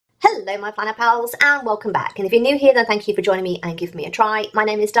Hello my planner pals and welcome back, and if you're new here then thank you for joining me and giving me a try. My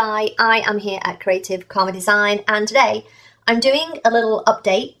name is Di, I am here at Creative Karma Design, and today I'm doing a little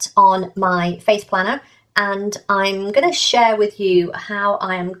update on my face planner and I'm going to share with you how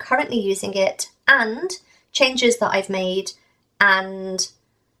I am currently using it and changes that I've made, and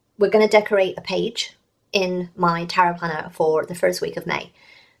we're going to decorate a page in my tarot planner for the first week of May.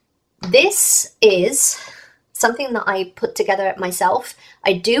 This is something that I put together myself.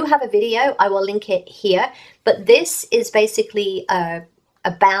 I do have a video, I will link it here, but this is basically a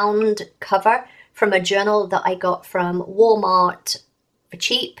bound cover from a journal that I got from Walmart for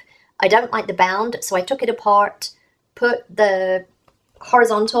cheap. I don't like the bound, so I took it apart, put the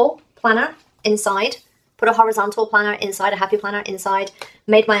horizontal planner inside, put a horizontal planner inside, a happy planner inside,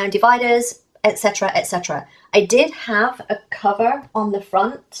 made my own dividers, etc, etc. I did have a cover on the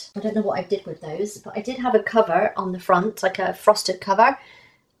front. I don't know what I did with those, but I did have a cover on the front, like a frosted cover,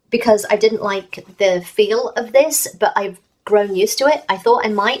 because I didn't like the feel of this, but I've grown used to it. I thought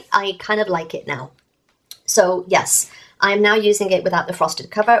I kind of like it now. So yes, I am now using it without the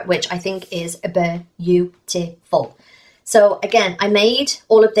frosted cover, which I think is beautiful. So again, I made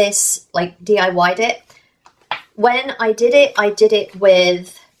all of this, like DIY'd it. When I did it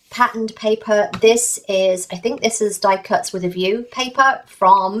with patterned paper. This is, I think this is Die Cuts with a View paper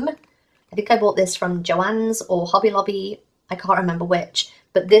from, I think I bought this from Joann's or Hobby Lobby, I can't remember which,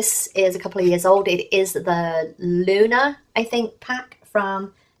 but this is a couple of years old. It is the Luna, I think, pack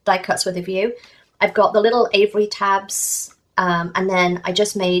from Die Cuts with a View. I've got the little Avery tabs, and then I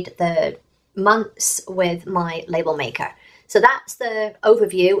just made the months with my label maker. So that's the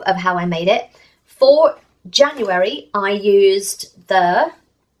overview of how I made it. For January, I used the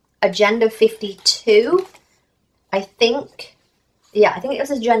Agenda 52, I think. Yeah, I think it was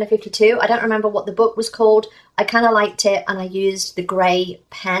Agenda 52. I don't remember what the book was called. I kind of liked it, and I used the grey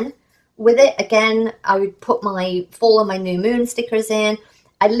pen with it. Again, I would put my full and my new moon stickers in.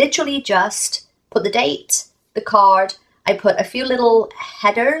 I literally just put the date, the card. I put a few little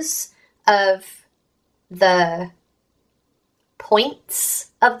headers of the points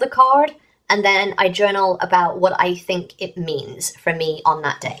of the card, and then I journal about what I think it means for me on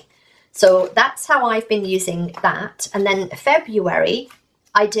that day. So that's how I've been using that. And then February,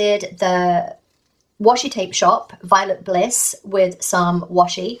 I did the washi tape shop, Violet Bliss, with some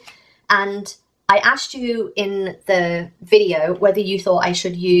washi. And I asked you in the video whether you thought I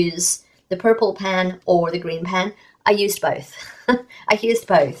should use the purple pen or the green pen. I used both. I used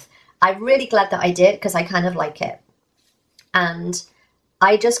both. I'm really glad that I did because I kind of like it. And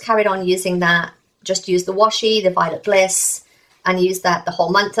I just carried on using that, just used the washi, the Violet Bliss, and used that the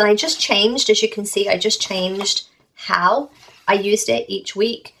whole month. And I just changed, as you can see, I just changed how I used it each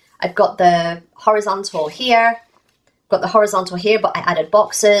week. I've got the horizontal here, but I added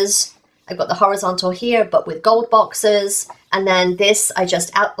boxes. I've got the horizontal here, but with gold boxes. And then this, I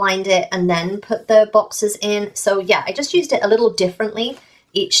just outlined it and then put the boxes in. So yeah, I just used it a little differently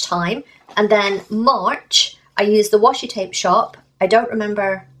each time. And then March, I used the washi tape shop. I don't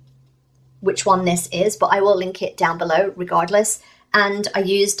remember which one this is, but I will link it down below regardless. And I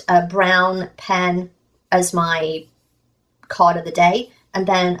used a brown pen as my card of the day. And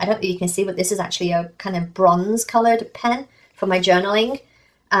then, I don't know if you can see, but this is actually a kind of bronze colored pen for my journaling.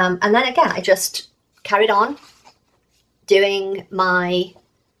 And then again, I just carried on doing my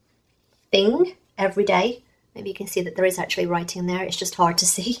thing every day. Maybe you can see that there is actually writing there. It's just hard to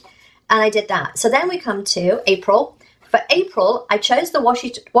see. And I did that. So then we come to April. For April, I chose the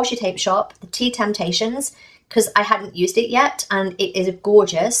washi tape shop, the Tea Temptations, because I hadn't used it yet, and it is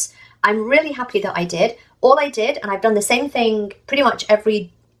gorgeous. I'm really happy that I did. All I did, and I've done the same thing pretty much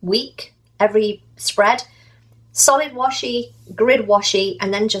every week, every spread, solid washi, grid washi,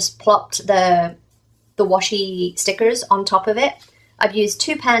 and then just plopped the washi stickers on top of it. I've used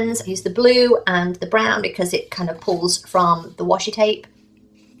two pens. I used the blue and the brown because it kind of pulls from the washi tape.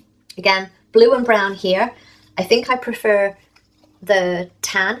 Again, blue and brown here. I think I prefer the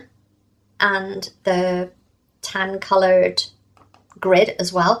tan and the tan colored grid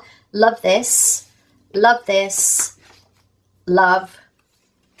as well. Love this, love this, love.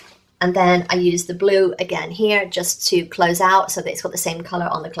 And then I use the blue again here just to close out so that it's got the same color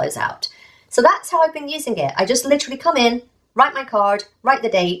on the closeout. So that's how I've been using it. I just literally come in, write my card, write the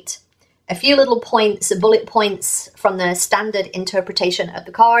date, a few little points, bullet points from the standard interpretation of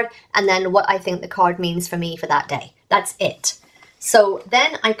the card, and then what I think the card means for me for that day. That's it. So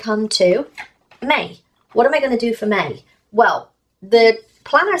then I come to May. What am I going to do for May? Well, the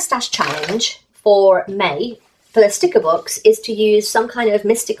Planner Stash Challenge for May, for the sticker books, is to use some kind of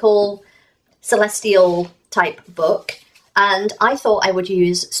mystical, celestial type book. And I thought I would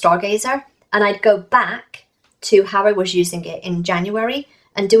use Stargazer, and I'd go back to how I was using it in January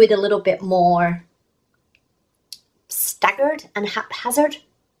and do it a little bit more staggered and haphazard.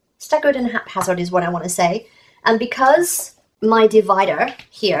 Staggered and haphazard is what I want to say. And because my divider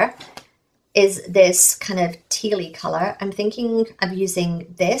here is this kind of tealy color, I'm thinking of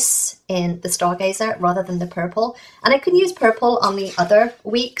using this in the Stargazer rather than the purple. And I could use purple on the other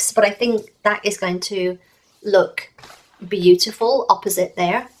weeks, but I think that is going to look beautiful opposite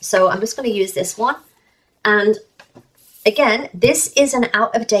there. So I'm just going to use this one. And again, this is an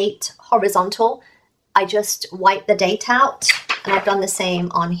out of date horizontal. I just wipe the date out, and I've done the same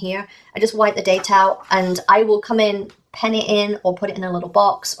on here. I just wipe the date out, and I will come in, pen it in, or put it in a little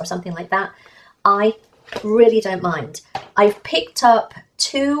box or something like that. I really don't mind. I've picked up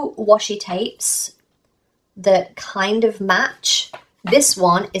 2 washi tapes that kind of match. This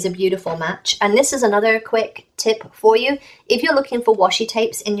one is a beautiful match, and this is another quick tip for you. If you're looking for washi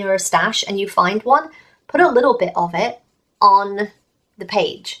tapes in your stash and you find one, put a little bit of it on the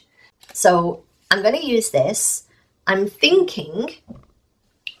page. So I'm going to use this. I'm thinking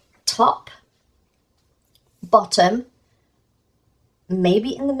top, bottom,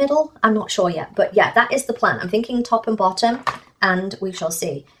 maybe in the middle. I'm not sure yet, but yeah, that is the plan. I'm thinking top and bottom, and we shall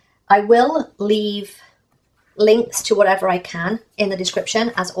see. I will leave links to whatever I can in the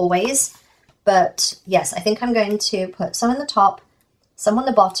description, as always. But yes, I think I'm going to put some on the top, some on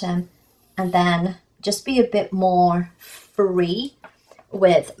the bottom, and then just be a bit more free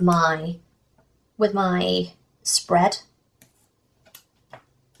with my spread.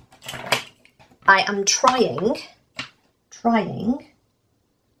 I am trying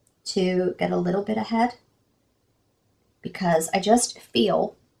to get a little bit ahead because I just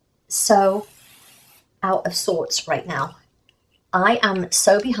feel so out of sorts right now. I am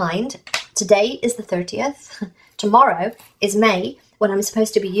so behind. Today is the 30th. Tomorrow is May, when I'm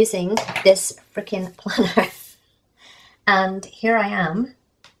supposed to be using this freaking planner. And here I am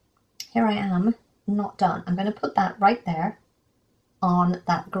not done. I'm going to put that right there on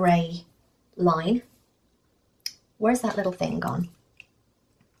that grey line. Where's that little thing gone?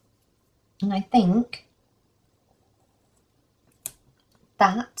 And I think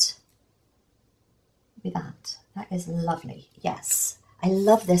that be that. That is lovely. Yes, I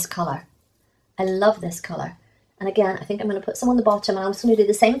love this color. I love this color. And again, I think I'm going to put some on the bottom, and I'm just going to do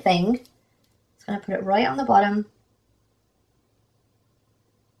the same thing. Just going to put it right on the bottom.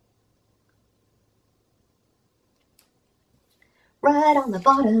 Right on the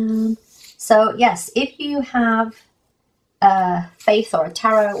bottom. So yes, if you have faith or a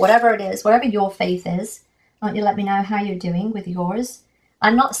tarot, whatever it is, whatever your faith is, why don't you let me know how you're doing with yours.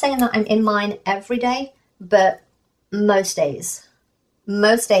 I'm not saying that I'm in mine every day, but most days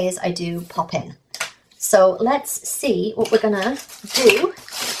I do pop in. So let's see what we're gonna do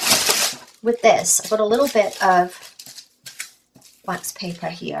with this. I've got a little bit of wax paper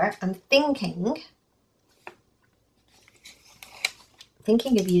here. I'm thinking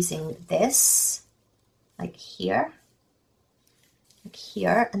of using this like here,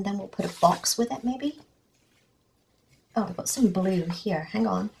 and then we'll put a box with it maybe. Oh, I've got some blue here. Hang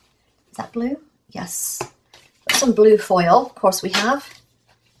on. Is that blue? Yes. Got some blue foil, of course we have.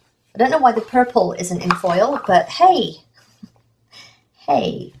 I don't know why the purple isn't in foil, but hey.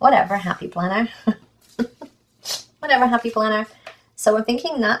 Hey, whatever, happy planner. Whatever, happy planner. So I'm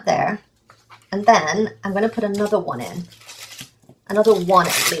thinking that there. And then I'm going to put another one in. Another one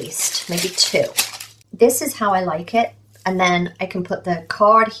at least, maybe 2. This is how I like it. And then I can put the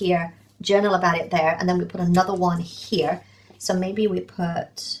card here, journal about it there, and then we put another one here. So maybe we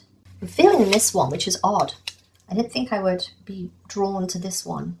put, I'm feeling this one, which is odd. I didn't think I would be drawn to this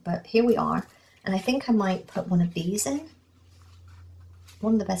one, but here we are. And I think I might put one of these in.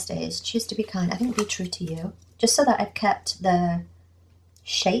 One of the best days, choose to be kind. I think be true to you. Just so that I've kept the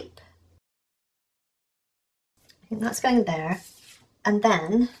shape. I think that's going there. And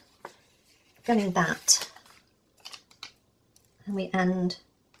then getting that. And we end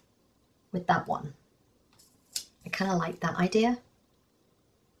with that one. I kind of like that idea.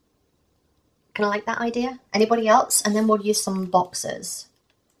 Kind of like that idea. Anybody else? And then we'll use some boxes.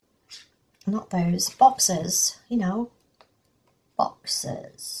 Not those. Boxes. You know.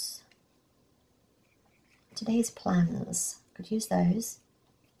 Boxes. Today's plans. Could use those.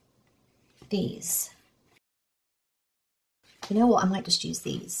 These. You know what? I might just use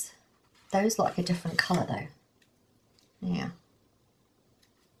these. Those look like a different colour though. Yeah.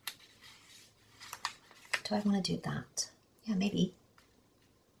 Do I want to do that? Yeah, maybe.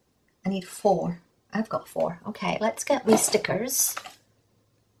 I need 4. I've got 4. Okay, let's get me stickers.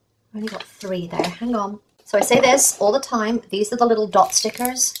 I've only got 3 there. Hang on. So I say this all the time. These are the little dot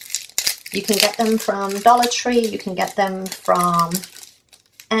stickers. You can get them from Dollar Tree. You can get them from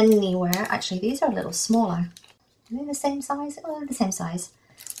anywhere. Actually, these are a little smaller. Are they the same size? Oh, they're the same size.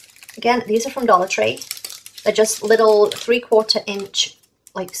 Again, these are from Dollar Tree. They're just little 3/4 inch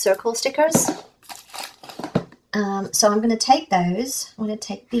like circle stickers. So I'm going to take those. I'm going to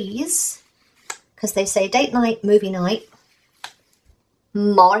take these because they say date night, movie night,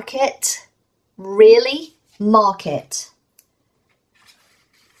 market, really, market,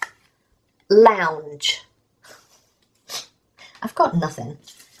 lounge. I've got nothing.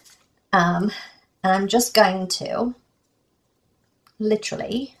 And I'm just going to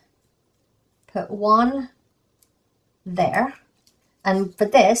literally put one there. And for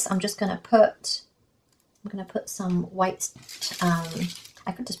this, I'm just going to put some white,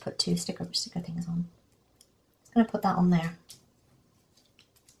 I could just put 2 sticker things on. I'm going to put that on there.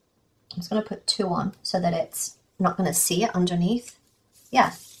 I'm just going to put 2 on so that it's not going to see it underneath.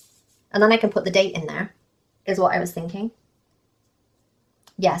 Yeah. And then I can put the date in there, is what I was thinking.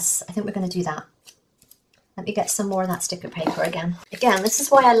 Yes, I think we're going to do that. Let me get some more of that sticker paper again. Again, this is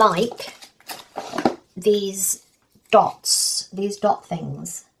why I like these dots, these dot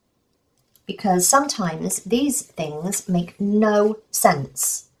things. Because sometimes these things make no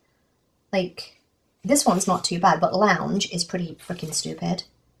sense. Like, this one's not too bad, but lounge is pretty freaking stupid.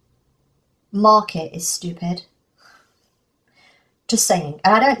 Market is stupid. Just saying.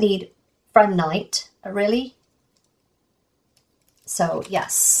 And I don't need friend night, really. So,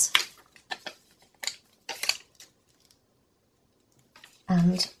 yes.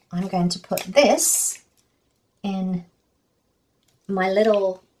 And I'm going to put this in my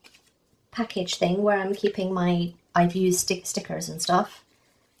little package thing where I'm keeping my I've used stickers and stuff.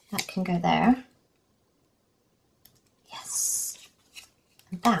 That can go there. Yes.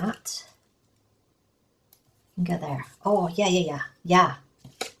 And that can go there. Oh, yeah. Yeah,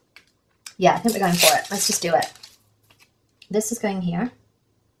 I think we're going for it. Let's just do it. This is going here.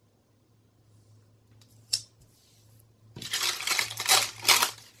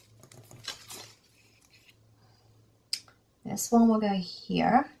 This one will go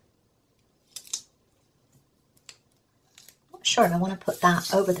here. Not sure if I want to put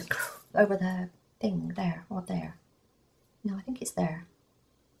that over the thing there or there. No, I think it's there.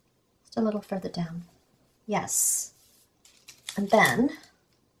 Just a little further down. Yes. And then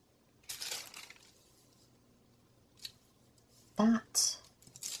that,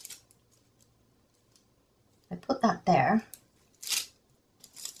 I put that there.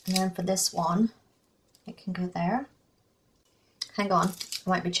 And then for this one, it can go there. Hang on, I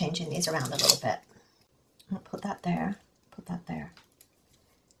might be changing these around a little bit. I'll put that there, put that there.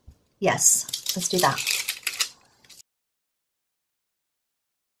 Yes, let's do that.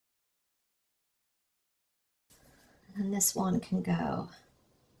 And this one can go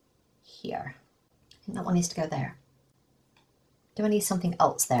here. I think that one needs to go there. Do I need something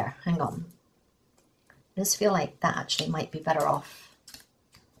else there? Hang on. I just feel like that actually might be better off.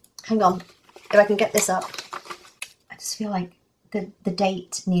 Hang on, if I can get this up. I just feel like the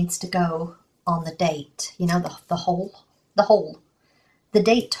date needs to go on the date. You know, the hole. The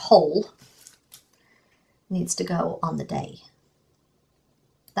date hole needs to go on the day.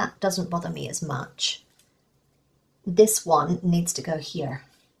 That doesn't bother me as much. This one needs to go here.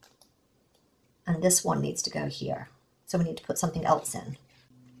 And this one needs to go here. So we need to put something else in.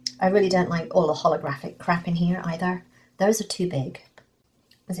 I really don't like all the holographic crap in here either. Those are too big.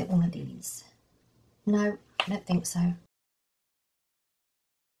 Was it one of these? No, I don't think so.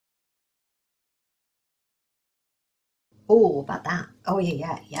 Oh, about that. Oh,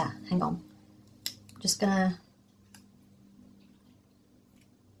 yeah. Hang on. Just gonna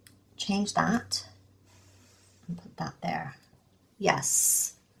change that and put that there.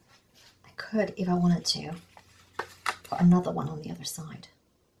 Yes. I could, if I wanted to, put another one on the other side.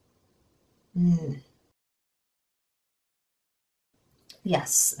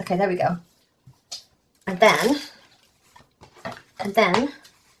 Yes. Okay, there we go. And then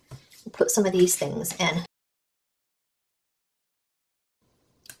we'll put some of these things in.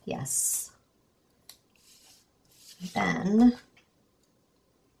 Yes. And then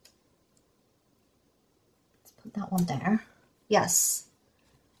let's put that one there. Yes.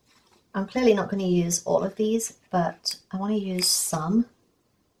 I'm clearly not going to use all of these, but I want to use some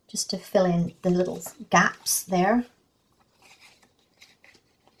just to fill in the little gaps there.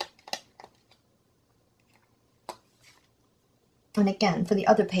 And again, for the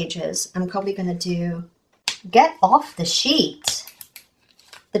other pages, I'm probably going to do, get off the sheet,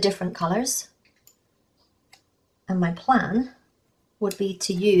 the different colors. And my plan would be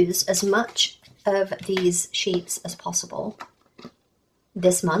to use as much of these sheets as possible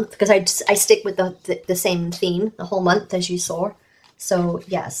this month, because I stick with the same theme the whole month, as you saw. So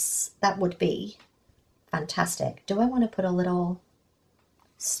yes, that would be fantastic. Do I want to put a little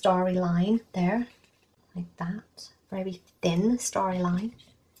starry line there, like that? Very thin starry line.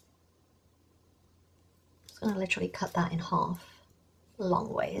 I'm going to literally cut that in half,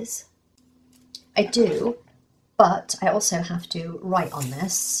 long ways. I do, but I also have to write on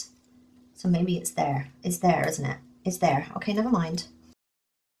this. So maybe it's there. It's there, isn't it? It's there. Okay, never mind.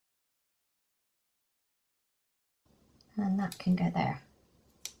 And that can go there.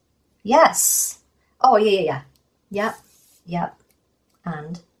 Yes. Oh, yeah. Yep.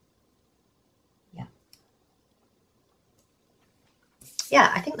 And yeah.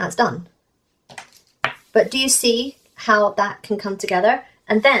 Yeah, I think that's done. But do you see how that can come together?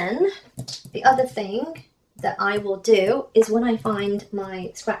 And then the other thing that I will do is when I find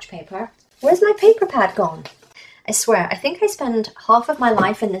my scratch paper, where's my paper pad gone? I swear, I think I spend half of my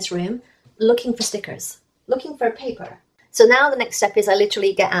life in this room looking for stickers, looking for paper. So now the next step is I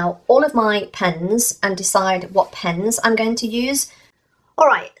literally get out all of my pens and decide what pens I'm going to use. All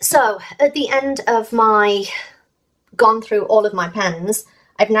right, so at the end of my gone through all of my pens,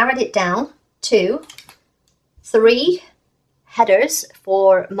 I've narrowed it down to 3 headers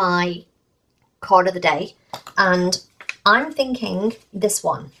for my card of the day, and I'm thinking this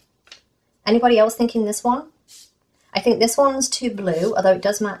one. Anybody else thinking this one? I think this one's too blue, although it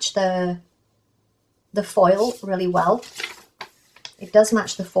does match the foil really well. It does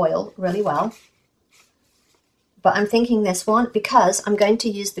match the foil really well. But I'm thinking this one because I'm going to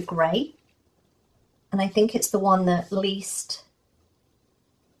use the grey, and I think it's the one that least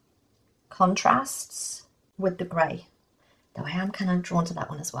contrasts with the grey. Though I am kind of drawn to that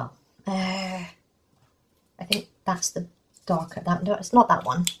one as well. I think that's the darker. No, it's not that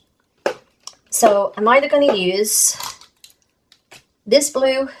one. So I'm either going to use this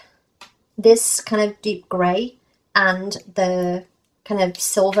blue, this kind of deep grey, and the kind of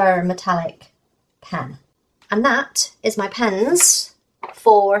silver metallic pen. And that is my pens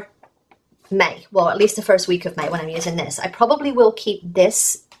for May. Well, at least the first week of May when I'm using this. I probably will keep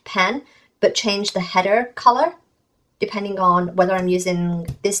this pen, but change the header colour depending on whether I'm using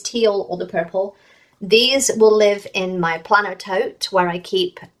this teal or the purple. These will live in my planner tote where I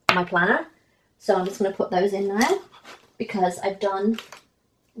keep my planner. So I'm just going to put those in now because I've done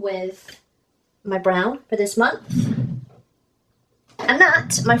with my brown for this month. And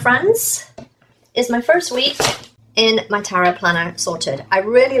that, my friends, is my first week in my tarot planner sorted. I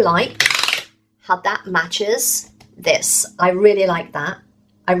really like how that matches this. I really like that.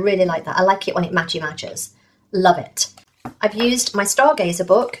 I really like that. I like it when it matches. Love it. I've used my Stargazer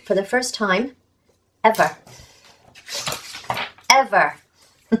book for the first time ever. Ever.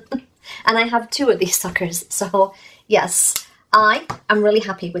 And I have 2 of these suckers. So yes, I am really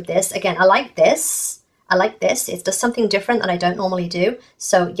happy with this. Again, I like this. I like this. It does something different that I don't normally do.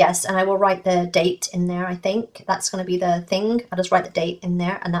 So yes, and I will write the date in there, I think. That's going to be the thing. I'll just write the date in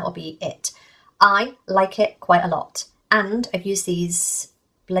there and that will be it. I like it quite a lot. And I've used these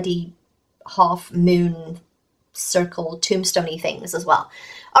bloody half moon circle tombstone-y things as well.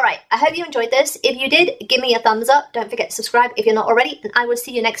 All right, I hope you enjoyed this. If you did, give me a thumbs up. Don't forget to subscribe if you're not already. And I will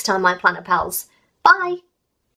see you next time, my planner pals. Bye.